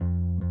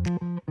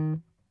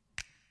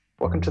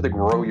Welcome to the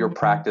Grow Your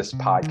Practice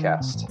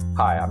podcast.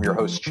 Hi, I'm your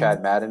host,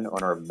 Chad Madden,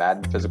 owner of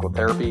Madden Physical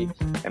Therapy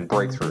and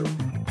Breakthrough.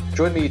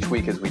 Join me each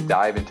week as we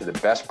dive into the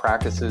best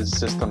practices,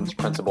 systems,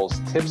 principles,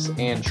 tips,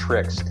 and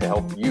tricks to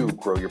help you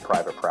grow your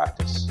private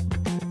practice.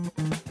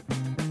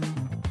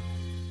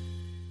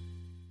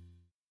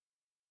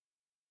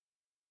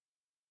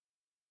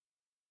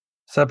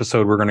 This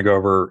episode, we're going to go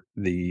over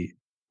the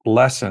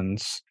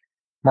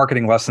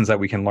marketing lessons that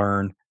we can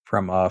learn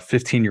from a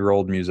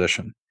 15-year-old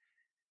musician.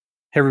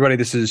 Hey, everybody,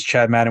 this is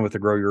Chad Madden with the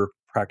Grow Your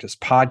Practice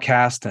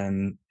podcast.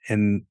 And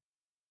in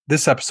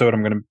this episode,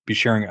 I'm going to be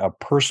sharing a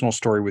personal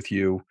story with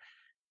you.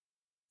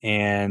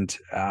 And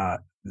the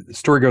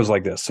story goes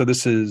like this. So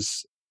this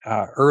is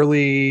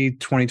early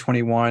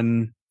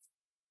 2021.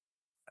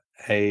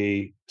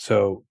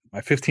 So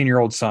my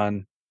 15-year-old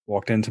son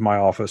walked into my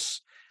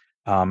office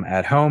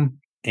at home,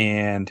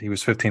 and he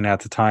was 15 at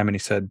the time. And he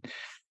said,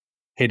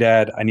 "Hey,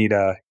 Dad,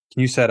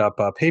 can you set up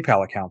a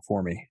PayPal account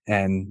for me?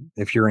 And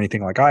if you're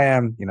anything like I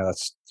am,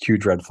 that's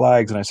huge red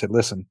flags." And I said,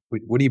 "Listen,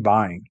 what are you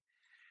buying?"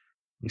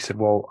 He said,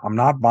 "Well, I'm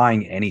not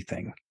buying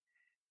anything."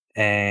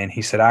 And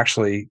he said,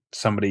 "Actually,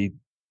 somebody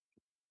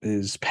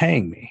is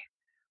paying me."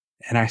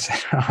 And I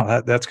said,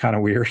 "Oh, that's kind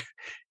of weird."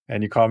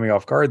 And you caught me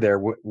off guard there.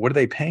 What are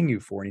they paying you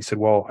for?" And he said,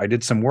 "Well, I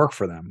did some work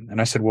for them."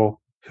 And I said,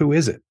 "Well, who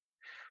is it?"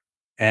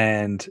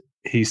 And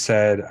he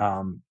said,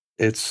 and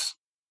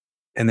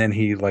then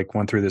he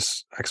went through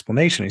this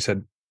explanation. He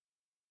said,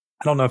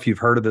 "I don't know if you've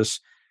heard of this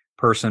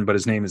person, but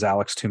his name is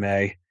Alex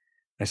Toomey."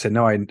 I said,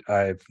 "No,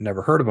 I've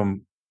never heard of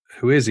him.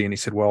 Who is he?" And he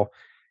said, "Well,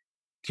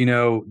 do you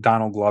know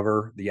Donald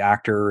Glover, the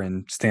actor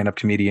and stand-up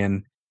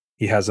comedian?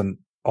 He has an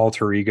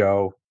alter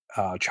ego,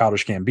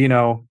 Childish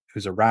Gambino,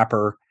 who's a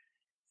rapper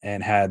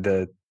and had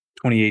the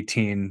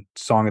 2018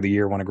 Song of the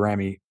Year, won a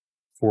Grammy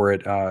for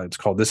it. It's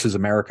called This Is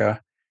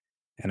America."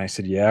 And I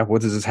said, "Yeah,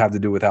 what does this have to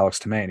do with Alex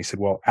Toomey?" And he said,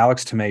 "Well,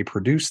 Alex Toomey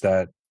produced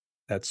that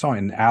song,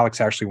 and Alex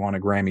actually won a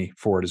Grammy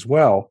for it as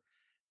well."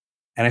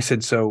 And I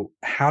said, "So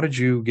how did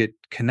you get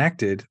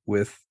connected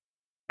with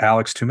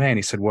Alex Toomey?" And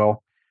he said,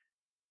 "Well,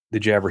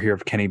 did you ever hear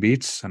of Kenny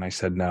Beats?" And I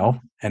said,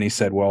 "No." And he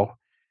said, "Well,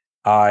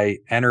 I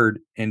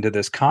entered into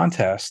this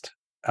contest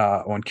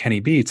on Kenny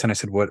Beats." And I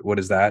said, What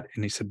is that?"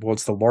 And he said, "Well,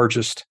 it's the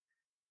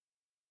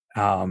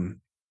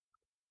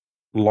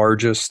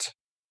largest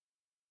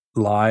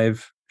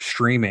live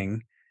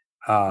streaming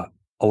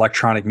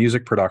electronic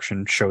music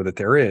production show that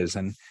there is."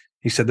 And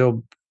he said,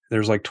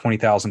 there's like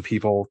 20,000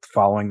 people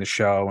following the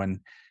show. And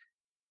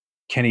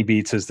Kenny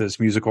Beats is this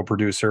musical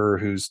producer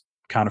who's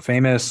kind of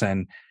famous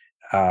and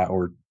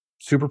or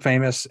super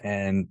famous.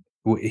 And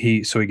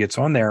he gets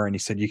on there, and he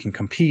said, "You can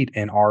compete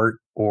in art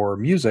or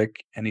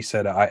music." And he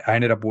said, I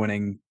ended up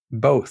winning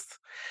both.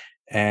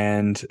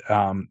 And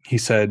he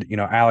said,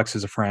 Alex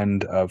is a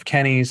friend of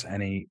Kenny's,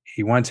 and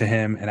he went to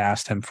him and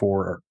asked him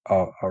for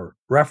a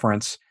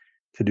reference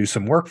to do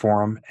some work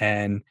for him.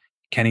 And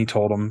Kenny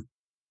told him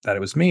that it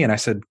was me. And I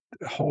said,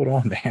 "Hold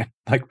on, man.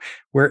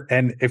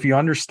 And if you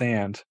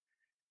understand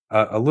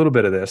a little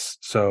bit of this,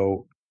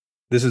 so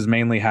this is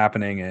mainly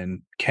happening,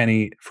 and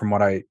Kenny, from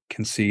what I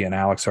can see, and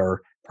Alex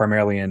are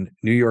primarily in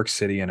New York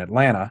City and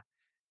Atlanta."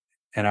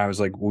 And I was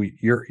like, "Well,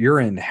 you're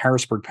in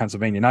Harrisburg,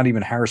 Pennsylvania. Not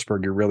even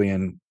Harrisburg. You're really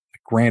in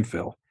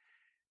Grantville,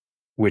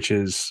 which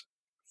is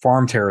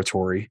farm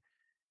territory.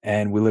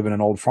 And we live in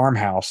an old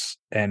farmhouse.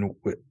 And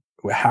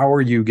how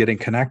are you getting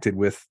connected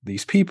with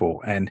these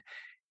people?" And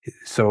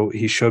so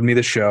he showed me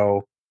the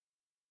show,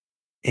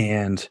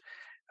 and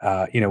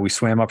we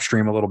swam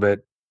upstream a little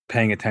bit,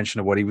 paying attention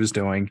to what he was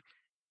doing.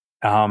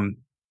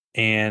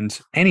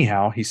 And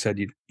anyhow, he said,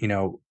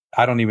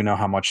 "I don't even know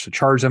how much to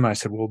charge them." And I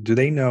said, "Well, do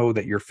they know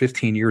that you're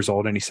 15 years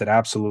old?" And he said,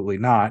 "Absolutely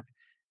not."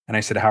 And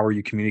I said, "How are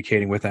you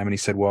communicating with them?" And he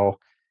said,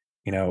 "Well,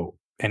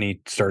 and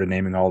he started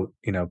naming all,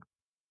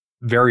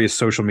 various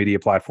social media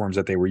platforms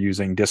that they were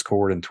using,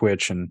 Discord and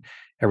Twitch and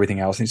everything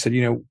else." And he said,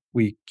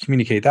 "We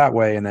communicate that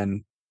way. And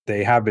then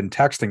they have been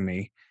texting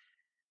me."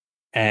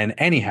 And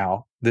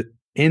anyhow,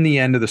 in the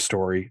end of the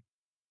story,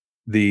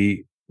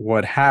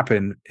 what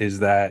happened is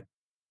that,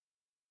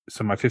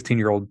 so my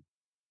 15-year-old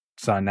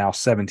son, now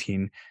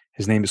 17,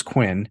 his name is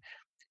Quinn.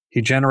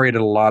 He generated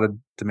a lot of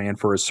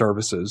demand for his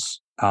services.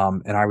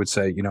 And I would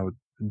say,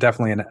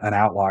 definitely an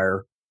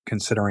outlier,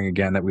 considering,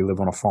 again, that we live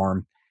on a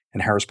farm in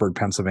Harrisburg,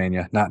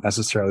 Pennsylvania, not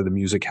necessarily the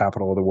music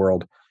capital of the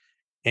world.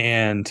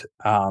 And,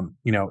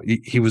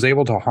 he was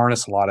able to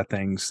harness a lot of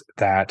things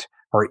that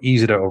are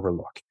easy to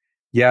overlook.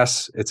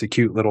 Yes, it's a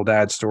cute little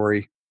dad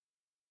story,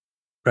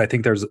 but I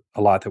think there's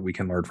a lot that we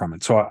can learn from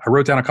it. So I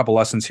wrote down a couple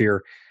lessons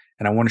here,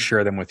 and I want to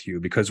share them with you,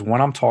 because when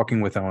I'm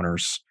talking with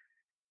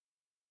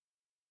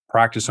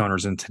practice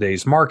owners in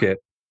today's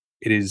market,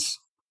 it is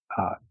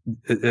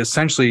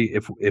essentially,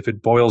 if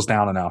it boils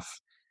down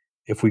enough,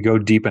 if we go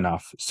deep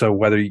enough. So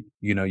whether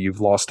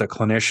you've lost a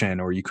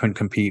clinician, or you couldn't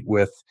compete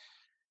with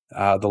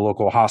the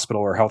local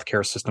hospital or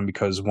healthcare system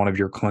because one of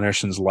your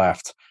clinicians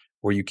left,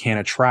 or you can't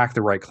attract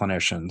the right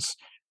clinicians,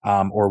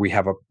 or you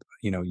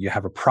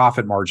have a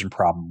profit margin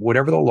problem,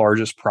 whatever the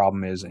largest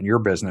problem is in your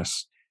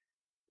business,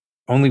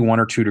 only 1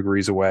 or 2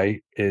 degrees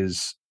away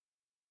is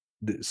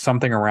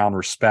something around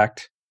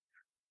respect,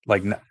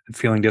 like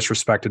feeling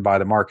disrespected by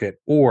the market,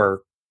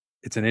 or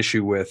it's an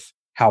issue with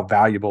how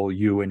valuable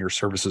you and your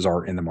services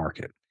are in the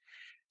market.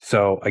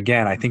 So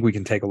again, I think we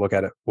can take a look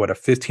at it, what a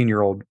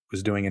 15-year-old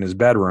was doing in his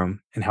bedroom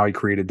and how he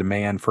created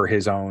demand for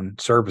his own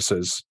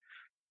services.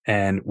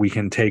 And we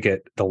can take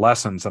the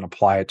lessons and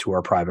apply it to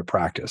our private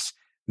practice.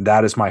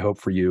 That is my hope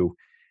for you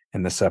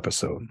in this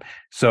episode.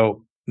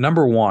 So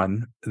number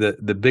one,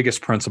 the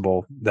biggest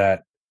principle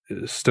that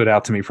stood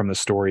out to me from this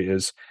story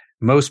is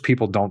most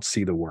people don't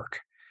see the work.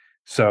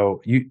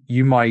 So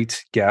you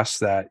might guess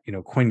that,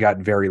 Quinn got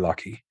very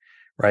lucky,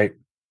 right?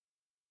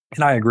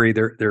 And I agree,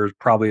 there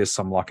probably is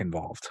some luck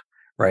involved,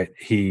 right?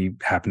 He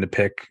happened to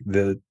pick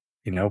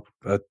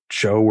a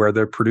show where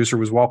the producer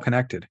was well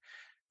connected,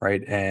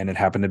 right? And it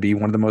happened to be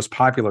one of the most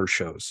popular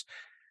shows.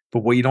 But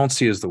what you don't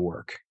see is the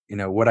work.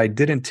 What I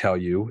didn't tell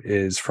you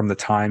is from the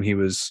time he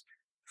was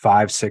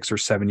 5, 6, or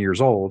 7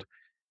 years old,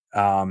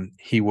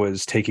 he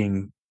was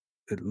taking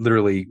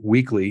literally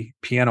weekly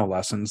piano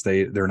lessons.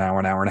 They're now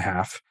an hour and a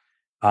half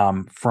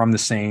from the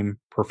same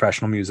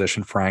professional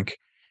musician, Frank.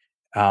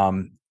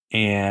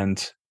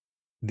 And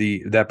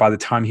that by the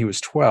time he was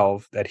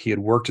 12, that he had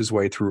worked his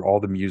way through all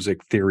the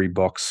music theory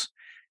books.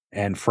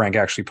 And Frank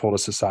actually pulled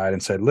us aside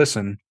and said,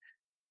 listen,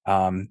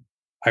 I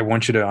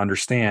want you to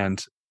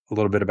understand a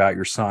little bit about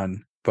your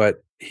son,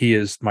 but he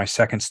is my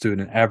second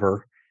student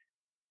ever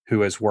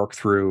who has worked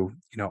through,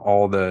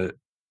 all the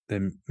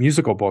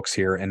musical books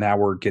here. And now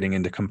we're getting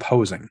into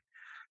composing.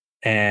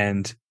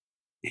 And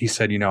he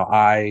said,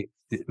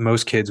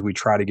 most kids, we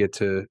try to get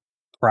to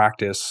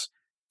practice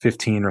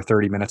 15 or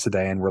 30 minutes a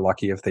day. And we're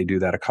lucky if they do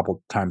that a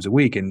couple times a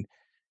week. And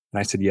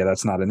I said, yeah,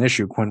 that's not an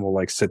issue. Quinn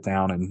will sit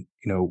down and,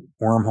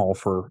 wormhole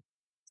for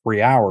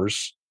 3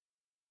 hours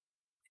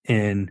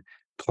in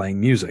playing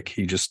music.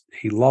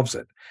 He loves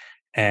it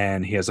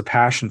and he has a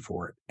passion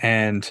for it.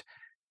 And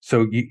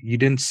so you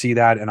didn't see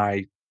that. And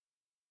I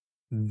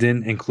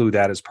didn't include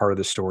that as part of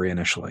the story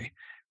initially.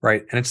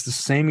 Right. And it's the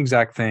same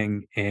exact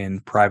thing in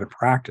private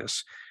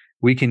practice.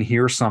 We can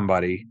hear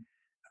somebody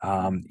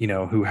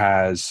who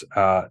has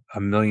a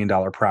 $1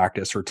 million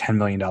practice or $10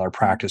 million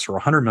practice or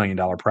 $100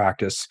 million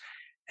practice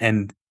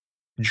and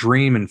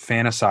dream and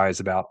fantasize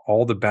about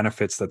all the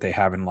benefits that they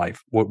have in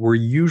life. What we're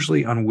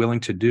usually unwilling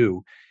to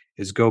do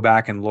is go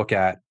back and look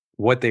at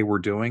what they were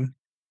doing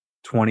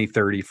 20,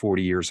 30,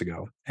 40 years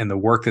ago and the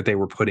work that they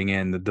were putting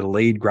in, the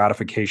delayed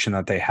gratification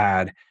that they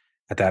had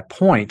at that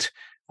point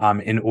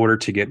in order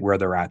to get where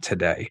they're at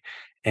today.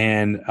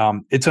 And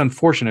it's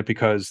unfortunate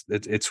because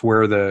it's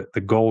where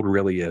the gold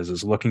really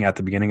is looking at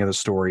the beginning of the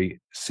story,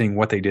 seeing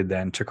what they did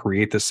then to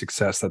create the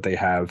success that they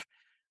have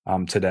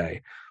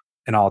today.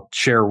 And I'll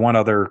share one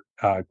other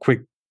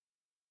quick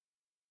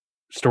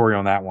story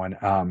on that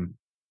one.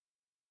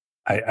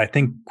 I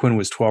think Quinn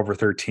was 12 or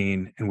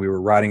 13 and we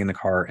were riding in the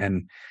car.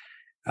 And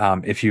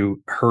if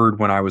you heard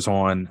when I was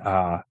on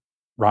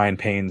Ryan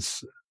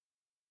Payne's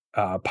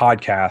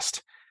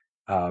podcast,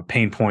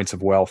 Pain Points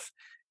of Wealth,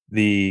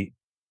 the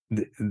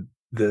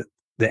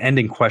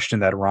ending question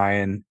that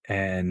Ryan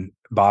and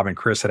Bob and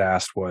Chris had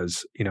asked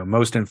was,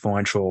 most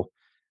influential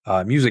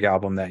music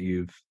album that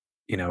you've,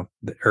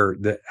 or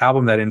the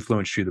album that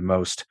influenced you the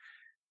most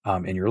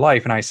in your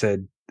life. And I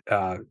said,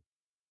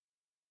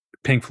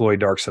 Pink Floyd,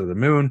 Dark Side of the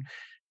Moon.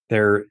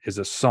 There is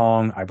a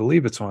song, I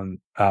believe it's on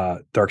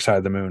Dark Side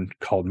of the Moon,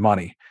 called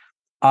Money.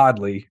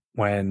 Oddly,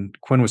 when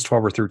Quinn was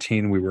 12 or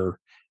 13, we were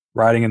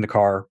riding in the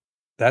car,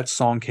 that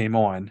song came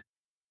on,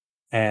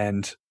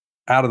 and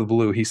out of the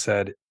blue, he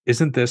said,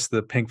 isn't this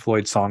the Pink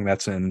Floyd song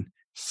that's in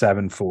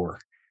 7/4?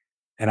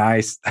 And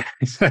I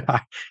said,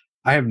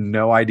 I have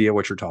no idea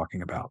what you're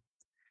talking about.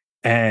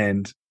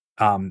 And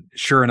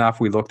sure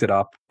enough, we looked it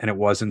up and it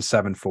was in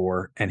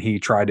 7/4. And he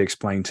tried to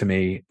explain to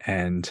me.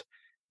 And,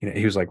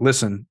 he was like,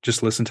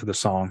 just listen to the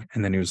song.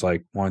 And then he was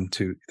like, 1,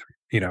 2,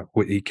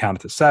 3, he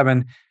counted to 7.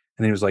 And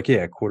then he was like,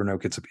 yeah, quarter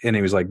note gets up. And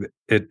he was like,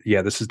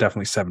 this is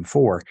definitely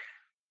 7/4.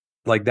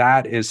 Like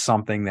that is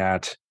something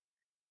that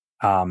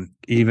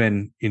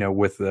even,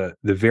 with the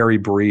very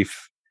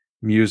brief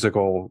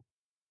musical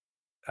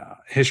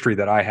history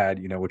that I had,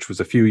 which was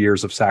a few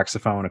years of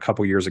saxophone, a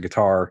couple years of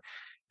guitar,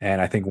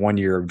 and I think 1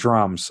 year of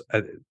drums,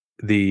 I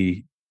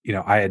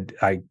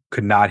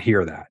could not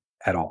hear that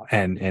at all.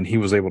 And he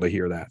was able to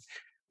hear that.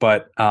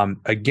 But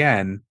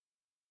again,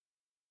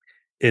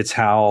 it's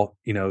how,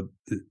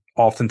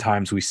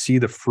 oftentimes we see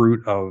the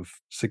fruit of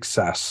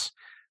success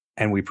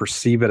and we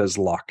perceive it as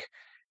luck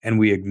and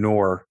we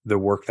ignore the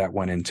work that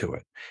went into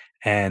it.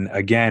 And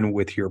again,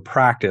 with your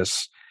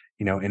practice,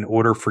 in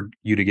order for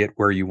you to get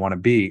where you want to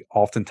be,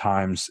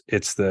 oftentimes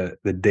it's the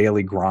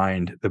daily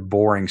grind, the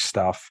boring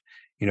stuff,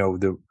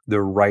 the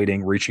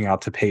writing, reaching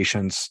out to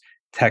patients,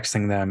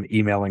 texting them,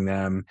 emailing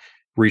them,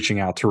 reaching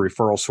out to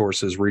referral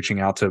sources,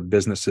 reaching out to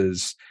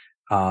businesses,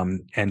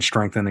 and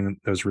strengthening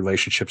those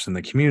relationships in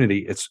the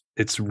community.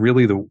 It's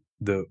really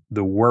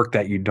the work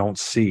that you don't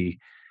see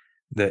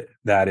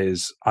that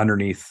is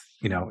underneath.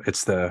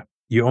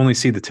 You only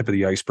see the tip of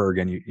the iceberg,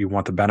 and you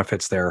want the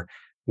benefits there.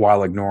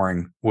 while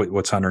ignoring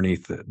what's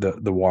underneath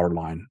the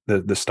waterline,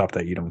 the stuff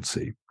that you don't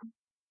see.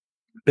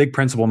 Big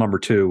principle number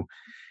two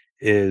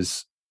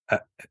is,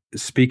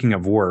 speaking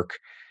of work,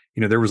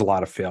 there was a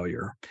lot of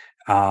failure.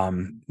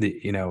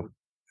 Failure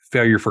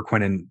for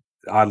Quinn, and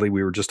oddly,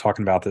 we were just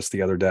talking about this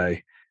the other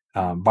day.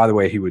 By the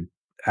way, he would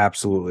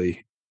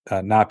absolutely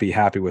not be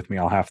happy with me.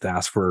 I'll have to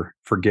ask for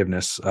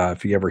forgiveness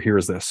if he ever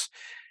hears this.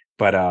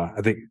 But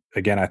I think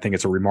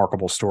it's a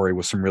remarkable story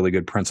with some really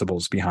good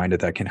principles behind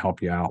it that can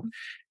help you out.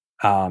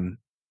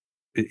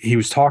 He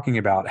was talking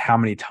about how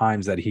many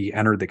times that he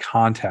entered the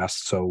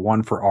contest. So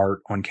one for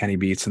art on Kenny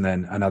Beats, and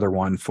then another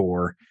one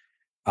for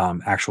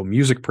actual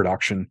music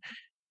production.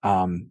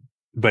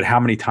 But how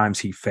many times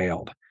he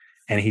failed.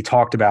 And he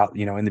talked about,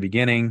 in the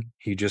beginning,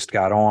 he just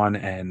got on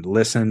and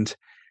listened.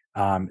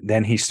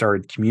 Then he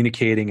started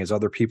communicating as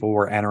other people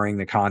were entering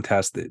the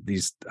contest.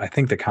 I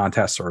think the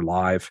contests are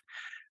live.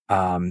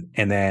 And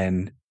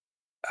then,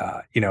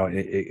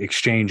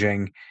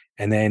 exchanging.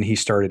 And then he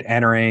started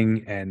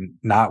entering and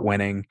not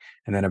winning.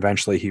 And then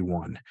eventually he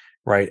won.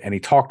 Right. And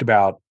he talked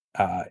about,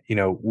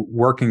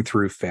 working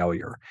through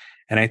failure.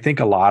 And I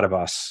think a lot of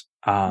us,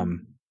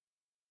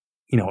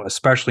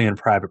 especially in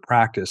private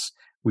practice,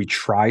 we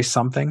try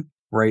something,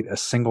 right, a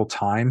single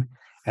time,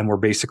 and we're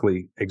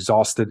basically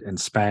exhausted and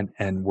spent,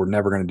 and we're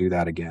never going to do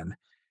that again.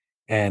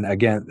 And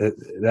again,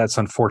 that's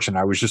unfortunate.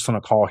 I was just on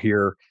a call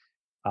here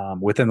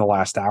within the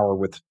last hour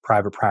with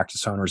private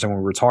practice owners, and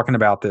we were talking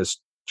about this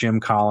Jim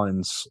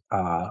Collins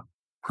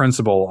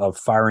principle of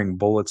firing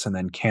bullets and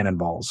then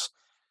cannonballs.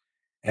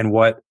 And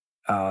what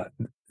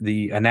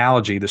the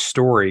analogy, the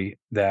story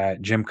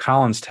that Jim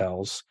Collins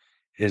tells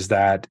is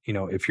that,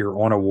 if you're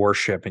on a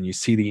warship and you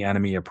see the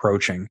enemy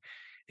approaching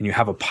and you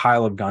have a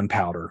pile of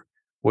gunpowder,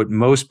 what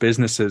most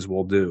businesses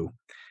will do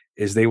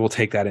is they will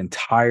take that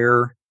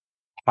entire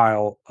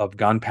pile of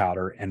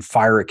gunpowder and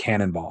fire a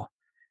cannonball.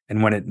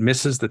 And when it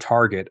misses the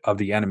target of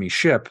the enemy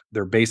ship,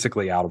 they're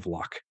basically out of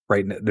luck,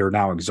 right? They're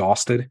now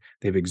exhausted.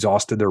 They've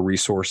exhausted their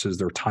resources,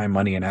 their time,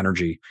 money, and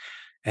energy.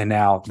 And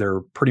now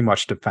they're pretty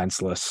much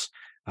defenseless.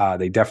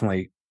 They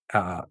definitely,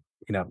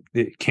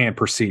 can't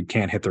proceed,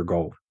 can't hit their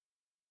goal.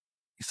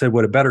 He said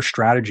what a better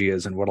strategy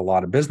is, and what a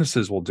lot of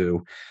businesses will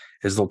do,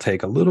 is they'll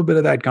take a little bit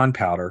of that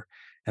gunpowder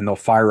and they'll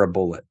fire a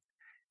bullet.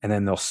 And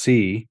then they'll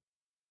see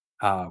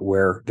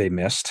where they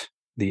missed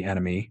the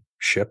enemy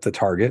ship, the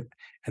target,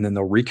 and then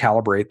they'll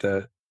recalibrate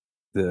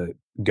the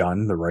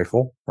gun, the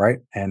rifle, right,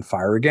 and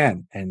fire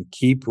again, and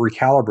keep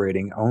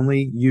recalibrating,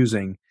 only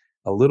using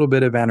a little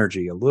bit of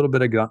energy, a little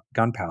bit of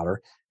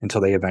gunpowder, until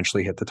they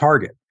eventually hit the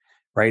target,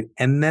 right,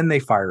 and then they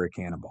fire a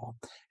cannonball.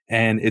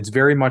 And it's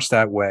very much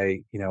that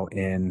way,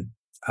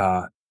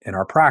 in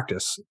our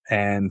practice.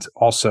 And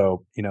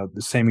also, the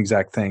same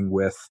exact thing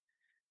with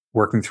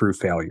working through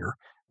failure,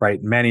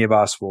 right? Many of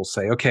us will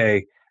say,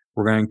 okay,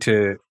 we're going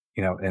to,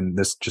 and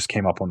this just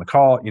came up on the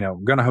call, we're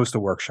going to host a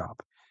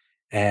workshop.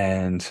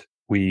 And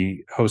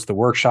we host the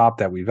workshop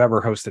that we've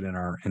ever hosted in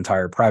our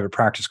entire private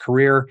practice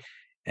career.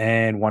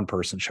 And one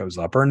person shows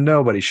up or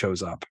nobody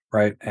shows up,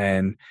 right?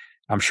 And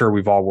I'm sure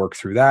we've all worked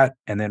through that.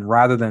 And then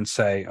rather than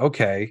say,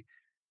 okay,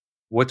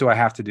 what do I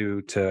have to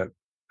do to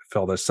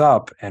fill this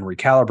up and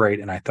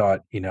recalibrate? And I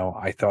thought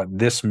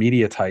this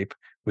media type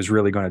was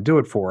really going to do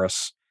it for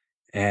us.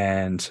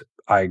 And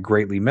I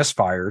greatly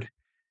misfired,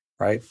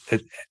 right?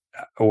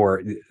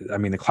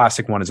 The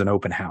classic one is an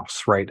open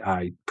house, right?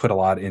 I put a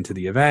lot into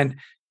the event.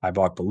 I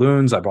bought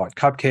balloons, I bought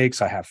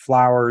cupcakes, I have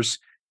flowers.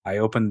 I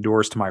opened the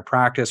doors to my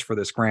practice for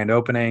this grand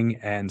opening,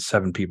 and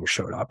 7 people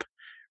showed up,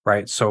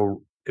 right?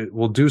 So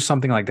we'll do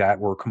something like that.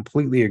 We're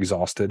completely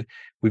exhausted.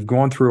 We've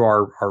gone through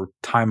our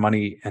time,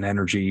 money, and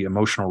energy,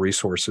 emotional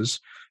resources,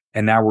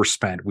 and now we're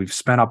spent. We've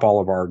spent up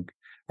all of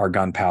our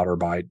gunpowder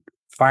by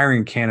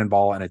firing a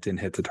cannonball, and it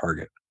didn't hit the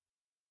target.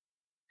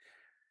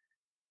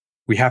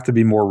 We have to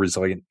be more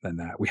resilient than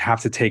that. We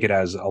have to take it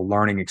as a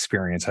learning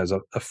experience, as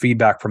a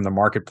feedback from the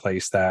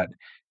marketplace that,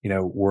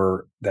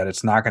 that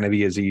it's not going to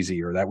be as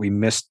easy, or that we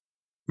missed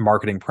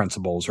marketing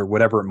principles, or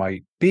whatever it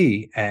might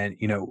be. And,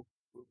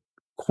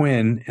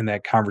 Quinn, in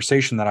that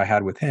conversation that I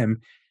had with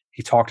him,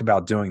 he talked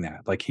about doing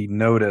that. Like he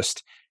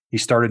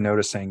started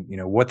noticing,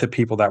 what the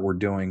people that were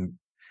doing,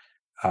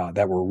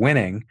 that were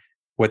winning,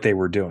 what they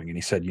were doing. And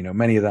he said,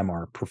 many of them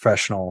are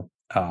professional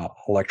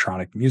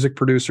electronic music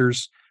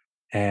producers.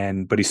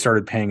 But he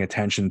started paying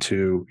attention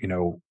to,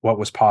 what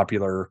was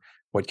popular,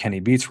 what Kenny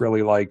Beats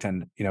really liked.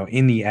 And,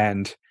 in the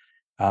end,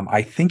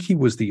 I think he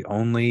was the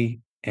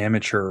only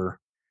amateur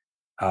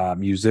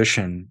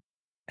musician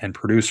and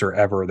producer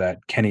ever that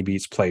Kenny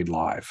Beats played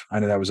live. I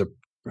know that was a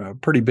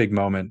pretty big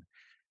moment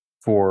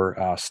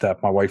for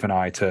Steph, my wife, and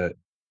I, to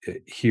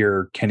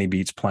hear Kenny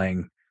Beats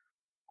playing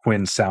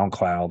Quinn's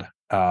SoundCloud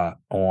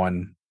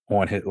on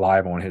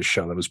his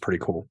show. That was pretty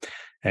cool.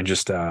 And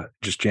just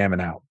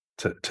jamming out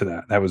to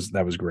that.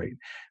 That was great.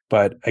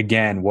 But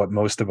again, what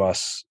most of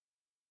us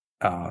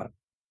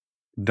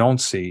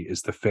don't see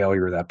is the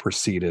failure that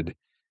preceded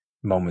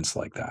moments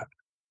like that.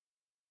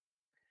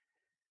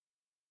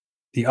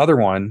 The other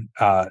one,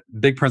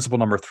 big principle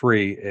number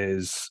 3,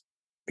 is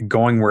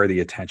going where the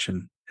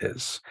attention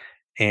is.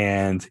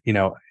 And,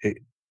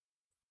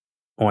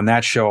 on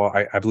that show,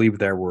 I believe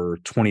there were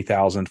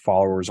 20,000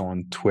 followers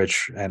on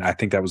Twitch, and I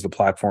think that was the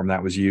platform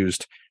that was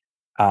used.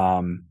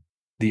 Um,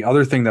 the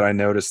other thing that I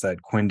noticed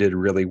that Quinn did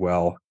really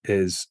well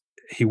is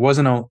he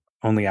wasn't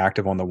only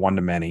active on the one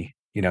to many.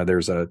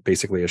 There's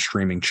basically a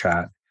streaming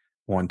chat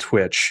on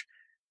Twitch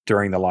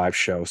during the live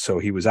show, so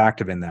he was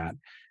active in that.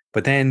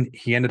 But then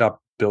he ended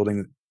up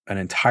building an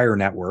entire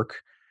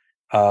network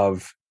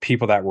of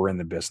people that were in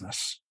the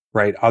business,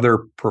 right? Other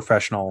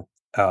professional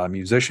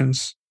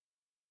musicians,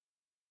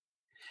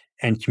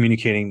 and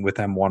communicating with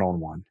them one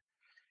on one,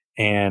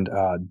 and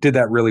did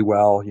that really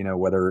well.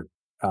 Whether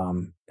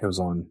it was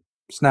on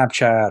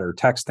Snapchat or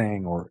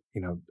texting or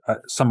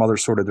some other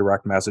sort of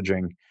direct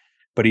messaging,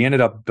 but he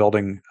ended up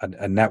building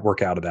a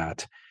network out of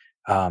that.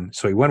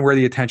 So he went where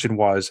the attention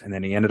was, and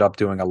then he ended up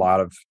doing a lot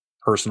of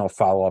personal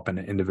follow up and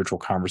individual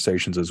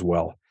conversations as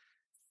well.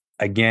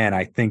 Again,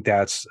 I think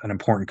that's an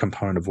important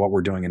component of what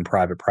we're doing in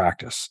private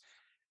practice.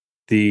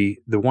 The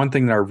one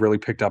thing that I've really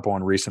picked up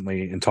on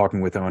recently in talking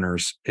with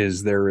owners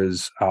is there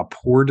is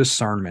poor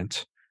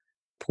discernment,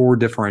 poor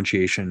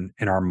differentiation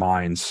in our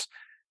minds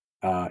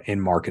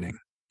in marketing.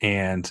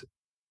 And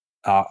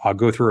I'll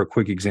go through a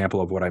quick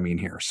example of what I mean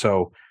here.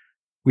 So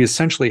we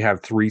essentially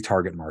have three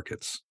target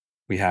markets.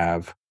 We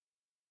have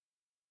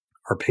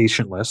our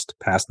patient list,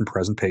 past and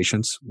present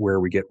patients,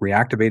 where we get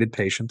reactivated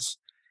patients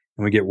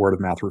and we get word of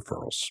mouth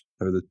referrals.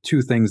 They're the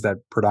two things that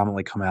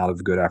predominantly come out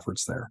of good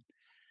efforts there.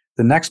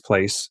 The next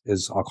place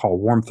is I'll call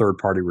warm third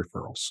party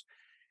referrals.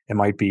 It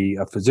might be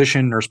a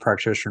physician, nurse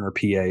practitioner,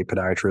 PA,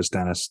 podiatrist,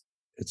 dentist,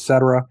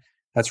 etc.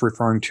 that's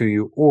referring to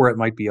you, or it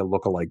might be a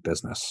lookalike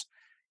business,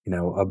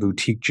 a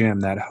boutique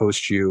gym that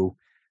hosts you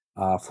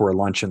for a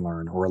lunch and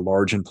learn, or a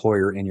large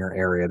employer in your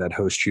area that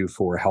hosts you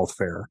for a health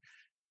fair.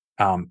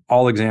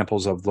 All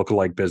examples of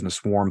lookalike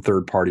business, warm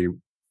third party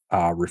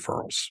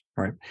referrals,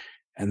 right?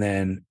 And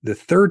then the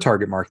third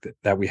target market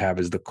that we have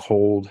is the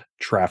cold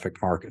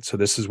traffic market. So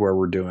this is where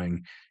we're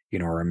doing,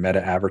 our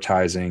meta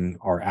advertising,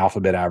 our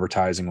alphabet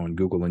advertising on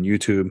Google and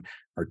YouTube,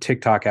 our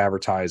TikTok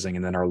advertising,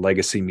 and then our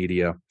legacy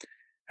media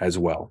as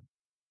well.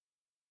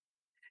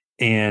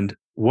 And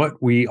what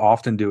we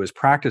often do as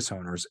practice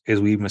owners is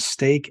we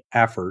mistake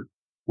effort,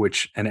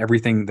 and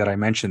everything that I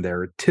mentioned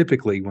there,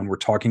 typically when we're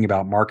talking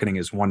about marketing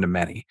is one to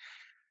many.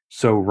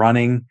 So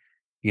running,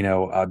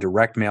 a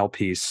direct mail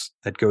piece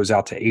that goes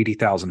out to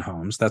 80,000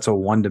 homes, that's a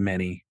one to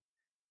many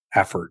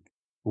effort.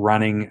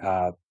 Running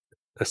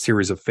a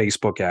series of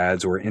Facebook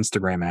ads or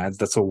Instagram ads,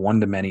 that's a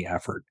one to many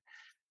effort.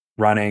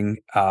 Running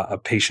a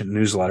patient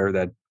newsletter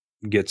that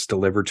gets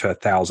delivered to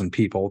 1,000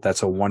 people,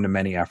 that's a one to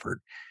many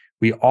effort.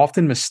 We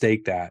often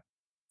mistake that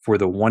for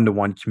the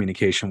one-to-one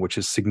communication, which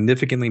is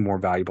significantly more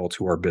valuable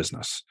to our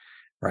business,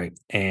 right?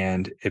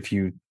 And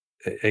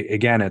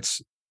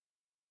it's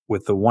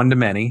with the one to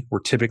many, we're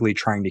typically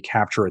trying to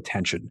capture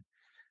attention.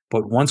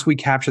 But once we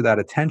capture that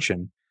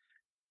attention,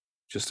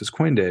 just as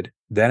Quinn did,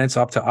 then it's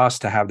up to us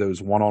to have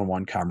those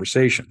one-on-one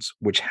conversations,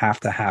 which have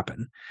to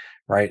happen,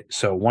 right?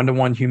 So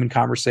one-to-one human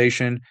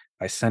conversation,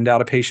 I send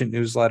out a patient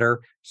newsletter,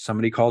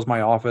 somebody calls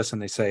my office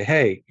and they say,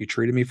 hey, you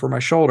treated me for my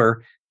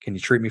shoulder, can you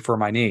treat me for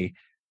my knee?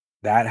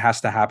 That has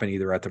to happen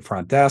either at the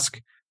front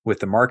desk with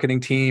the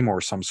marketing team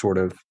or some sort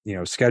of,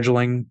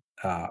 scheduling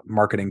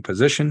marketing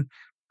position,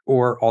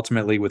 or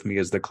ultimately with me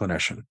as the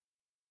clinician,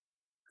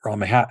 or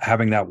I'm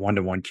having that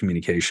one-to-one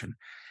communication.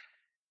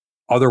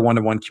 Other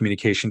one-to-one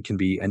communication can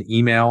be an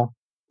email,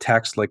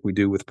 text, like we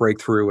do with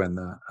Breakthrough and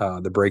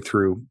the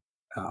Breakthrough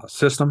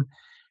system,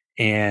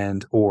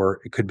 or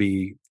it could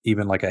be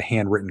even like a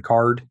handwritten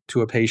card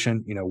to a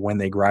patient. When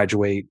they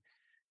graduate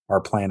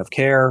our plan of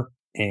care,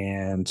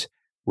 and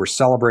we're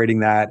celebrating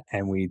that,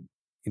 and we,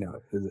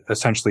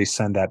 essentially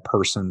send that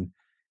person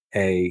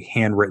a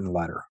handwritten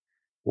letter,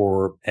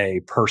 or a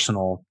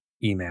personal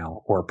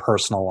email, or a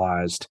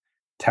personalized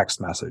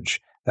text message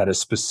that is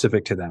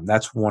specific to them.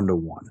 That's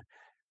one-to-one.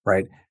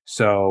 Right.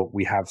 So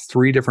we have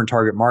three different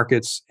target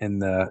markets in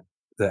the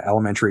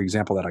elementary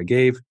example that I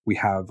gave. We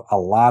have a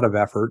lot of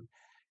effort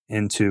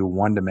into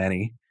one to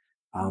many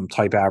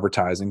type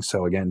advertising.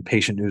 So again,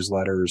 patient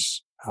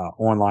newsletters,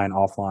 online,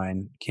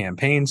 offline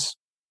campaigns.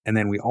 And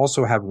then we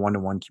also have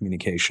one-to-one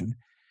communication.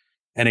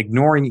 And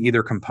ignoring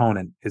either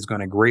component is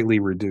going to greatly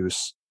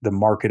reduce the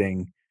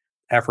marketing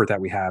effort that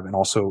we have, and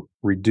also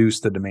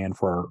reduce the demand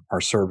for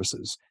our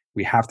services.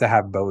 We have to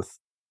have both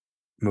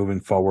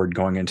moving forward,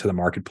 going into the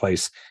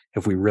marketplace,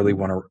 if we really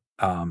want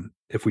to,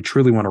 if we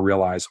truly want to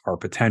realize our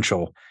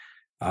potential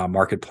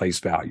marketplace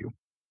value.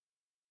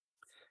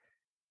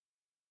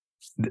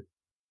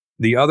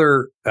 The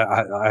other,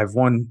 I have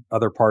one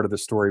other part of the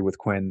story with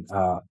Quinn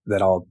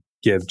that I'll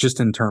give, just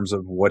in terms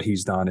of what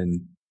he's done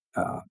in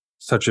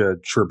such a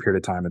short period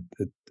of time.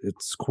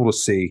 It's cool to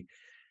see.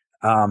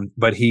 But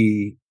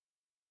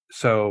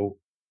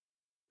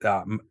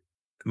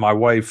my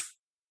wife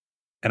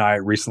and I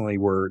recently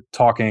were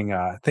talking,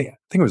 I think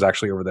it was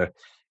actually over the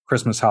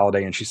Christmas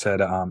holiday. And she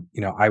said,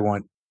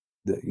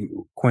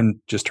 Quinn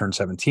just turned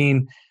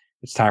 17.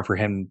 it's time for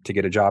him to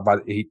get a job.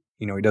 He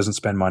doesn't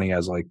spend money,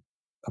 as like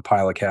a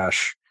pile of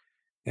cash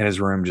in his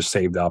room just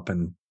saved up,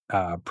 and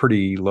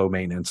pretty low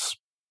maintenance,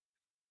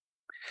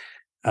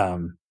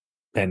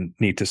 and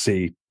neat to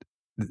see.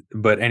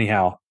 But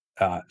anyhow,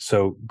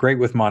 so great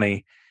with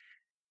money.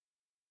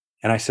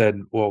 And I said,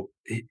 well,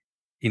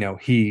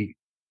 he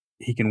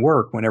can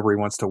work whenever he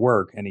wants to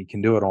work, and he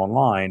can do it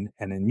online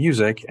and in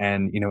music.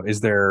 And,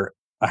 is there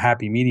a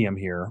happy medium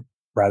here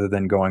rather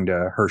than going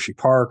to Hershey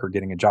Park or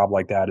getting a job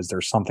like that? Is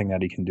there something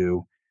that he can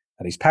do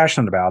that he's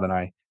passionate about? And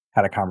I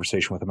had a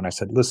conversation with him, and I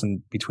said,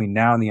 listen, between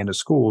now and the end of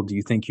school, do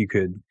you think you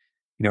could,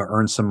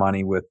 earn some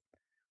money with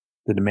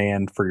the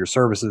demand for your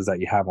services that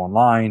you have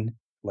online?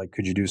 Like,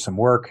 could you do some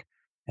work?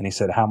 And he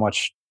said, how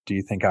much do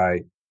you think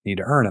I need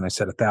to earn? And I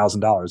said,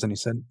 $1,000. And he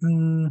said,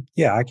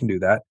 yeah, I can do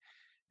that.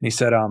 And he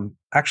said,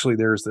 actually,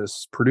 there's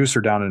this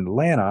producer down in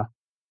Atlanta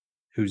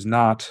who's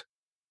not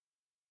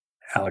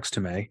Alex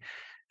Tomei.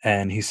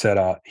 And he said,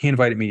 he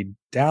invited me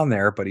down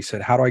there, but he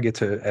said, how do I get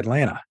to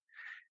Atlanta?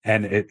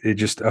 And it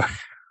just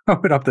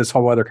opened up this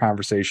whole other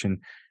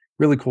conversation.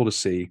 Really cool to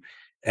see.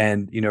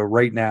 And,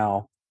 right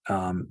now,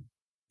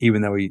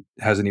 even though he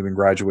hasn't even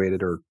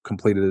graduated or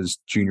completed his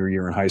junior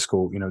year in high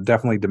school,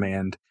 definitely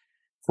demand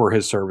for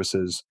his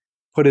services,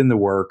 put in the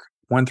work,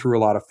 went through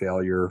a lot of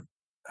failure,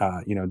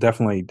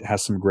 definitely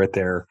has some grit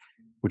there,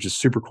 which is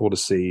super cool to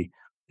see,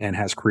 and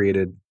has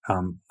created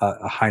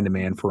a high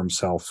demand for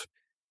himself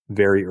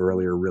very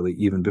earlier, really,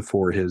 even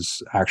before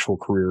his actual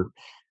career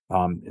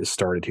is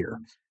started here.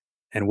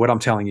 And what I'm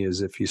telling you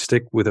is, if you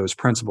stick with those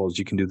principles,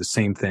 you can do the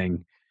same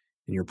thing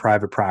in your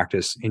private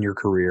practice, in your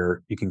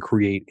career. You can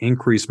create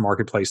increased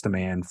marketplace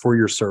demand for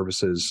your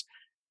services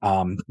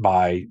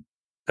by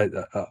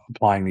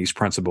applying these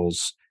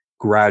principles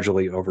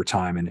gradually over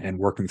time, and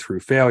working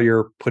through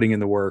failure, putting in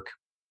the work,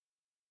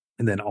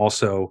 and then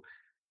also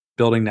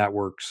building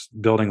networks,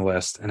 building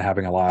lists, and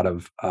having a lot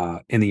of,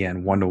 in the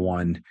end,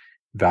 one-to-one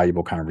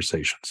valuable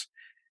conversations.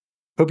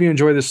 Hope you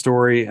enjoy this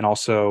story. And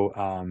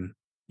also,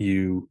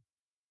 you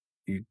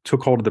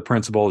took hold of the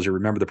principles, you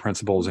remember the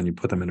principles, and you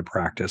put them into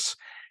practice.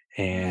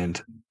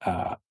 And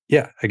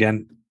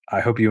again, I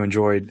hope you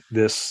enjoyed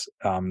this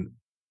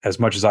as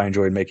much as I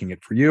enjoyed making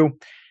it for you.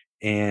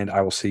 And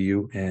I will see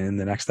you in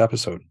the next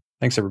episode.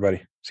 Thanks,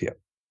 everybody. See ya.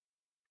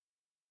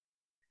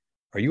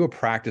 Are you a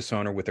practice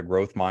owner with a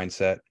growth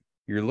mindset?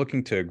 You're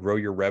looking to grow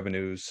your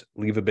revenues,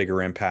 leave a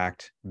bigger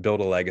impact, build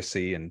a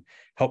legacy, and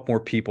help more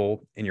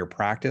people in your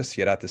practice,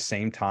 yet at the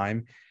same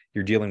time,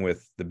 you're dealing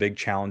with the big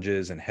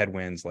challenges and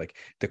headwinds like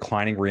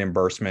declining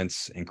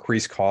reimbursements,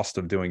 increased cost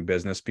of doing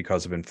business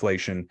because of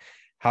inflation,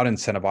 how to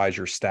incentivize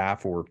your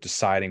staff, or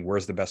deciding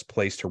where's the best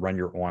place to run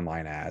your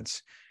online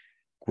ads.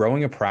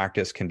 Growing a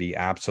practice can be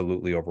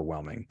absolutely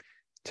overwhelming.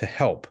 To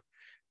help,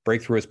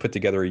 Breakthrough has put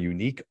together a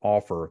unique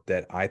offer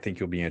that I think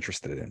you'll be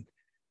interested in.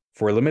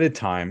 For a limited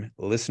time,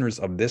 listeners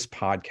of this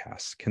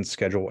podcast can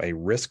schedule a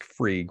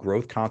risk-free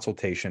growth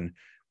consultation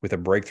with a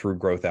Breakthrough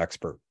growth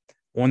expert.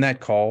 On that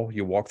call,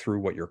 you'll walk through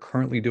what you're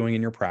currently doing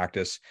in your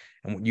practice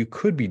and what you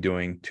could be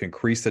doing to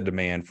increase the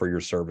demand for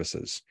your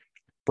services.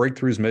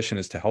 Breakthrough's mission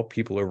is to help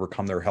people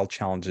overcome their health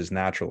challenges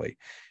naturally.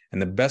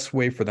 And the best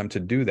way for them to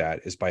do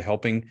that is by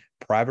helping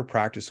private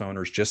practice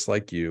owners just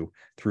like you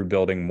through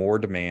building more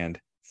demand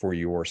for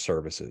your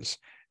services.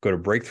 Go to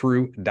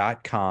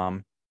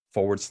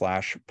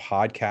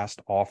breakthrough.com/podcast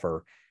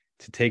offer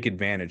to take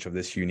advantage of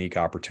this unique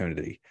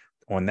opportunity.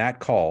 On that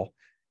call,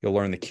 you'll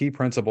learn the key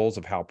principles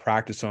of how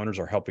practice owners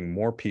are helping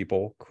more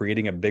people,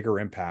 creating a bigger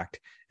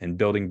impact, and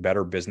building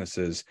better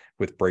businesses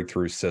with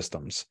Breakthrough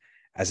systems.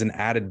 As an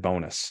added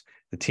bonus,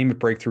 the team at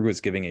Breakthrough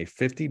is giving a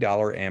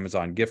 $50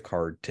 Amazon gift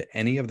card to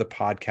any of the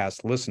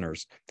podcast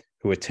listeners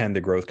who attend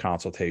the growth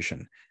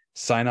consultation.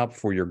 Sign up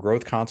for your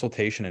growth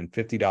consultation and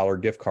 $50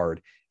 gift card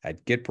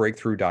at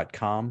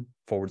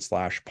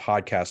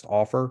getbreakthrough.com/podcast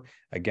offer.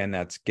 Again,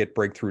 that's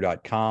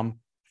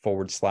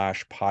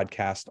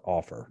getbreakthrough.com/podcast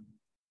offer.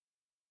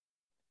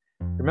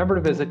 Remember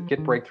to visit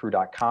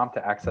getbreakthrough.com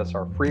to access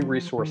our free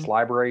resource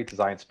library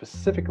designed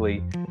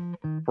specifically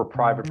for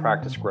private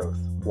practice growth.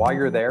 While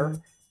you're there,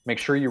 make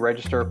sure you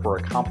register for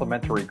a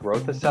complimentary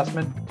growth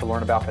assessment to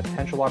learn about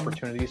potential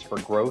opportunities for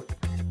growth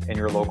in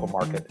your local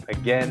market.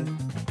 Again,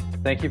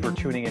 thank you for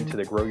tuning into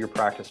the Grow Your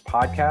Practice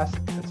podcast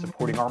and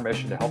supporting our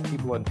mission to help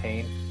people in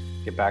pain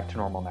get back to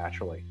normal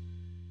naturally.